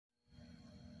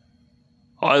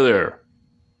Hi there,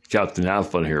 Captain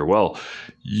Have Fun here. Well,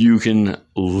 you can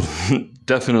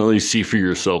definitely see for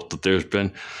yourself that there's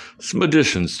been some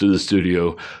additions to the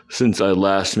studio since I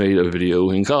last made a video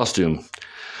in costume.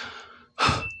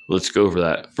 Let's go over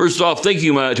that. First off, thank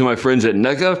you to my friends at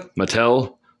NECA,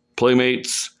 Mattel,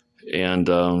 Playmates, and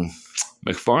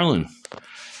McFarlane.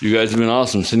 You guys have been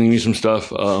awesome sending me some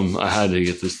stuff. I had to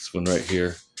get this one right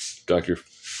here, Dr.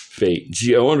 Fate.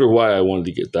 Gee, I wonder why I wanted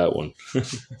to get that one.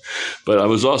 But I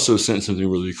was also sent something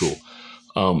really cool.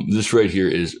 This right here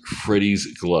is Freddy's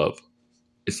glove.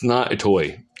 It's not a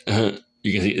toy.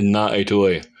 You can see it's not a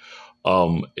toy.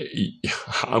 I'm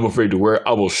afraid to wear it.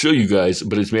 I will show you guys,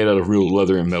 but it's made out of real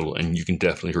leather and metal, and you can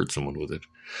definitely hurt someone with it.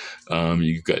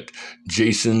 You've got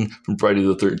Jason from Friday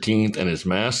the 13th and his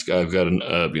mask. I've got an,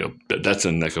 that's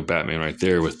a NECA Batman right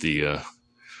there with the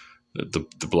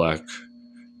black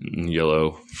and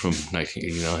yellow from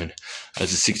 1989.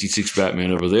 That's a 66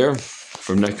 Batman over there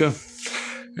from NECA.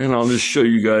 And I'll just show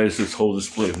you guys this whole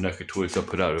display of NECA toys I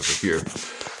put out over here.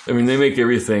 I mean, they make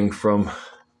everything from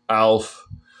Alf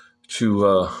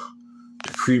to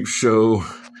Creep Show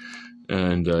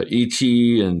and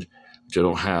E.T. and which I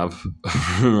don't have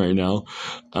right now.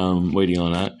 Waiting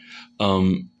on that.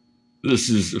 This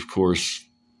is, of course,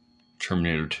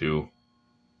 Terminator 2,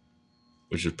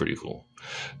 which is pretty cool.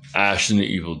 Ash and the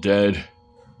Evil Dead.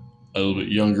 A little bit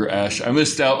younger Ash. I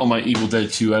missed out on my Evil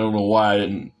Dead 2. I don't know why I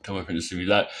didn't tell my friend to send me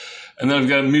that. And then I've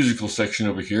got a musical section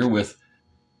over here with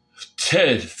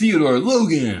Ted Theodore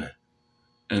Logan.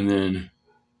 And then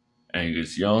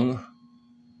Angus Young,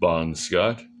 Bon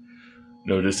Scott.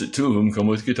 Notice that two of them come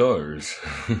with guitars.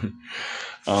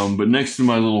 But next to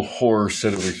my little horror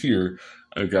set over here,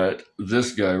 I've got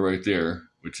this guy right there,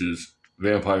 which is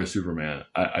Vampire Superman.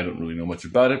 I don't really know much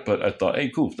about it, but I thought, hey,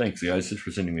 cool, thanks, guys, just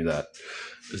for sending me that.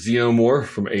 Xenomorph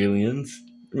from Aliens.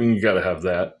 I mean, you gotta have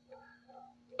that.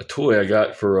 A toy I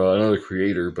got for another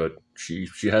creator, but she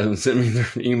hasn't sent me their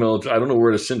email. I don't know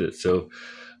where to send it. So,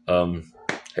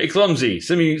 hey, Clumsy,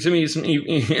 send me some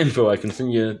info. I can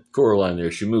send you Coraline there.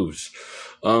 She moves.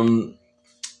 You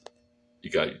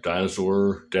got your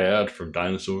dinosaur dad from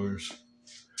Dinosaurs.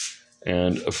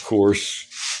 And, of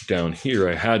course, down here,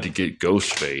 I had to get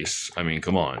Ghostface. I mean,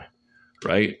 come on,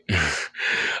 right?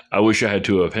 I wish I had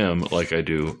two of him like I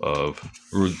do of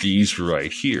these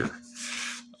right here.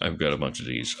 I've got a bunch of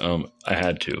these. I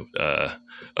had to.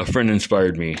 A friend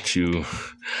inspired me to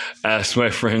ask my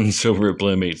friends over at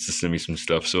Playmates to send me some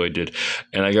stuff, so I did.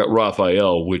 And I got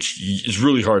Raphael, which is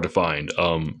really hard to find.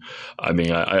 I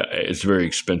mean, it's very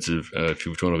expensive if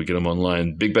you want to get them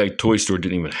online. Big Bag Toy Store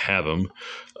didn't even have them.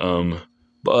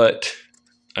 But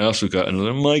I also got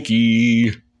another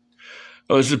Mikey.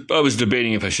 I was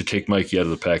debating if I should take Mikey out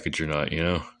of the package or not, you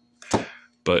know.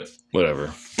 But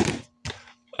whatever.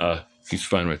 He's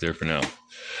fine right there for now.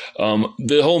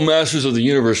 The whole Masters of the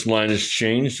Universe line has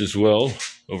changed as well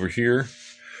over here.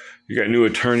 You got New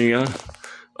Eternia.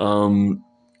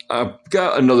 I've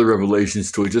got another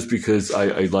Revelations toy just because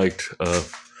I liked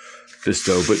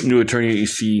Fisto. But New Eternia, you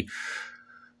see,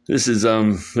 this is,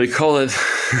 they call it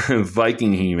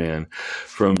Viking He-Man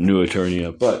from New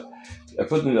Eternia. But I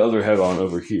put the other head on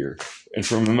over here. And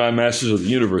from my Masters of the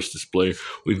Universe display,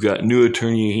 we've got New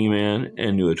Eternia He-Man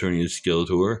and New Eternia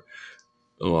Skeletor,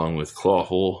 along with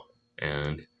Clawhole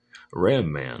and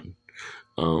Ram Man.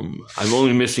 I'm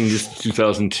only missing just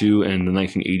 2002 and the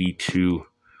 1982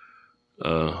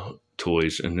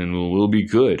 toys, and then we'll be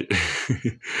good.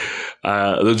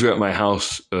 Those are at my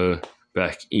house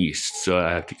back east, so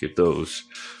I have to get those.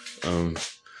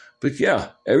 But yeah,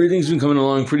 everything's been coming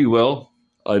along pretty well.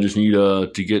 I just need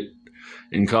to get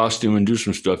in costume and do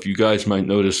some stuff. You guys might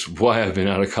notice why I've been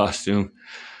out of costume.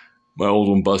 My old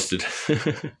one busted.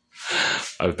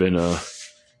 I've been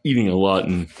eating a lot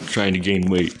and trying to gain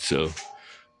weight, so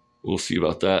we'll see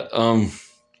about that.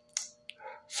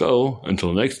 So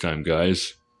until next time,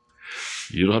 guys,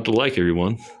 you don't have to like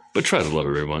everyone, but try to love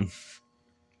everyone.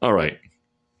 All right.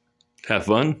 Have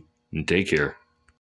fun and take care.